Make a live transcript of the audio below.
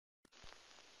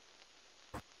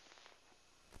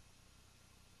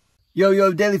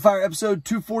Yo, Daily Fire episode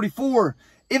 244.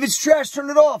 If it's trash, turn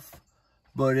it off.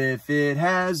 But if it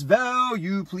has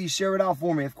value, please share it out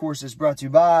for me. Of course, it's brought to you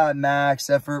by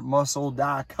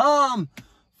MaxEffortMuscle.com.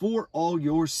 For all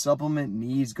your supplement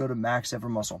needs, go to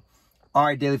MaxEffortMuscle. All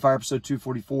right, Daily Fire episode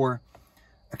 244.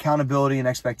 Accountability and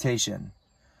expectation.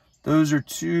 Those are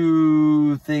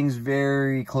two things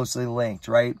very closely linked,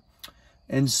 right?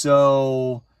 And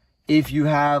so if you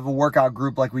have a workout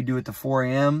group like we do at the 4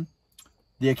 a.m.,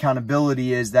 the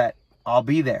accountability is that I'll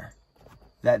be there,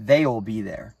 that they will be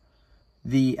there.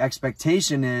 The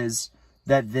expectation is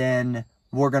that then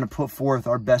we're going to put forth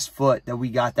our best foot that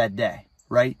we got that day,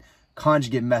 right?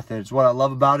 Conjugate methods. What I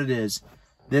love about it is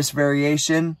this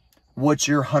variation, what's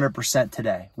your 100%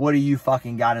 today? What do you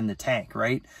fucking got in the tank,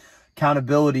 right?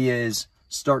 Accountability is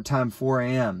start time 4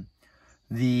 a.m.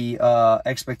 The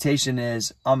expectation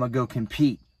is I'm going to go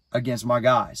compete against my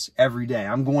guys every day.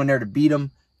 I'm going there to beat them.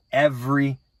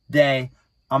 Every day,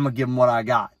 I'm going to give them what I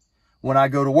got. When I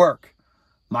go to work,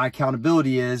 my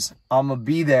accountability is I'm going to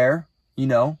be there. You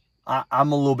know,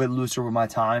 I'm a little bit looser with my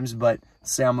times, but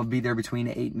say I'm going to be there between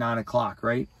 8 and 9 o'clock,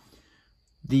 right?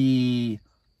 The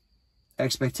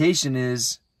expectation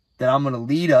is that I'm going to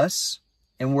lead us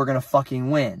and we're going to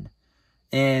fucking win.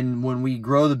 And when we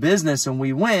grow the business and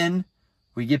we win,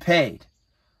 we get paid.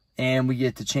 And we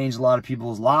get to change a lot of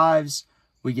people's lives.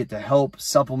 We get to help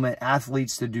supplement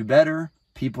athletes to do better,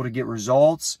 people to get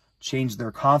results, change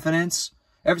their confidence.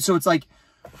 So it's like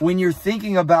when you're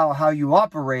thinking about how you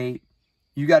operate,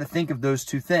 you got to think of those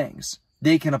two things.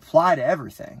 They can apply to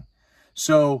everything.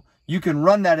 So you can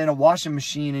run that in a washing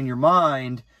machine in your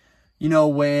mind. You know,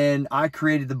 when I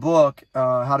created the book,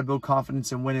 How to Build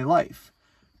Confidence and Win in Life,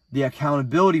 the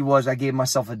accountability was I gave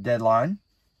myself a deadline.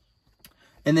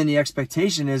 And then the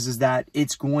expectation is that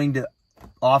it's going to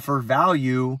offer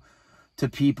value to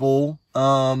people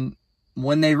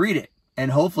when they read it.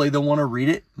 And hopefully they'll want to read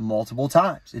it multiple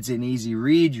times. It's an easy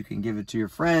read. You can give it to your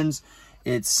friends.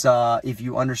 It's if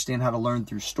you understand how to learn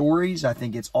through stories, I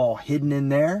think it's all hidden in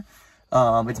there.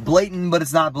 It's blatant, but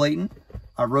it's not blatant.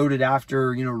 I wrote it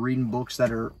after, you know, reading books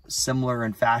that are similar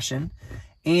in fashion.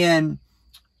 And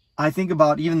I think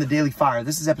about even the Daily Fire.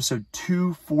 This is episode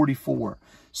 244.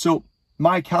 So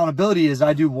my accountability is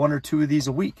I do 1 or 2 of these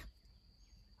a week.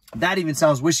 That even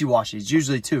sounds wishy-washy. It's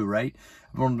usually 2, right?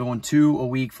 I've been doing 2 a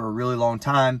week for a really long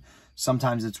time.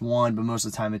 Sometimes it's 1, but most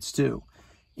of the time it's 2.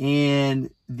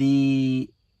 And the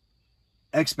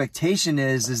expectation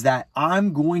is that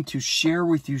I'm going to share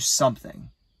with you something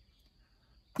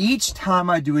each time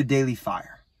I do a Daily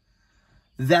Fire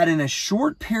that in a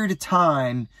short period of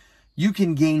time, you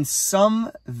can gain some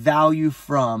value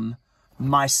from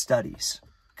my studies.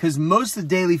 Because most of the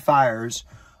Daily Fires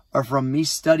are from me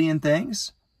studying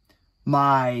things,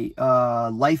 my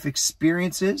life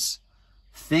experiences,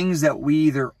 things that we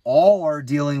either all are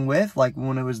dealing with, like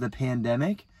when it was the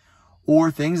pandemic,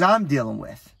 or things I'm dealing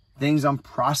with, things I'm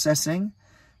processing,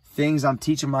 things I'm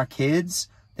teaching my kids,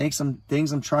 things I'm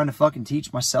trying to fucking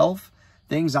teach myself,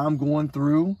 things I'm going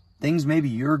through, things maybe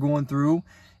you're going through.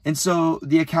 And so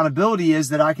the accountability is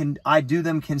that I do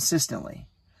them consistently,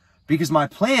 because my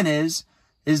plan is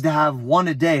to have 1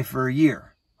 a day for a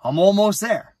year. I'm almost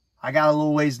there. I got a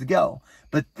little ways to go.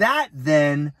 But that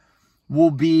then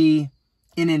will be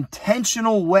an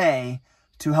intentional way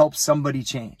to help somebody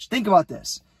change. Think about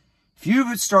this. If you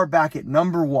would start back at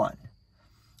number 1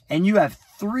 and you have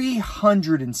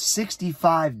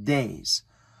 365 days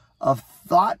of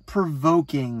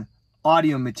thought-provoking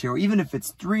audio material, even if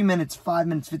it's 3 minutes, 5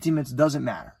 minutes, 15 minutes, doesn't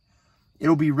matter.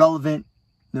 It'll be relevant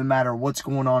no matter what's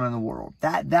going on in the world.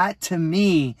 That to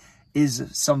me is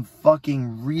some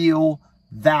fucking real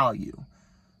value.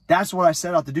 That's what I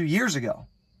set out to do years ago.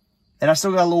 And I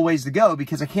still got a little ways to go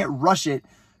because I can't rush it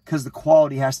because the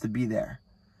quality has to be there.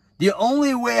 The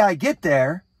only way I get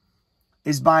there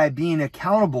is by being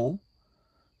accountable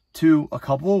to a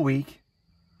couple a week.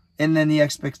 And then the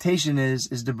expectation is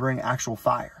to bring actual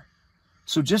fire.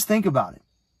 So just think about it.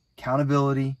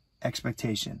 Accountability,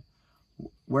 expectation.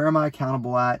 Where am I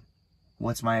accountable at?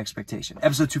 What's my expectation?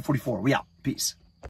 Episode 244. We out. Peace.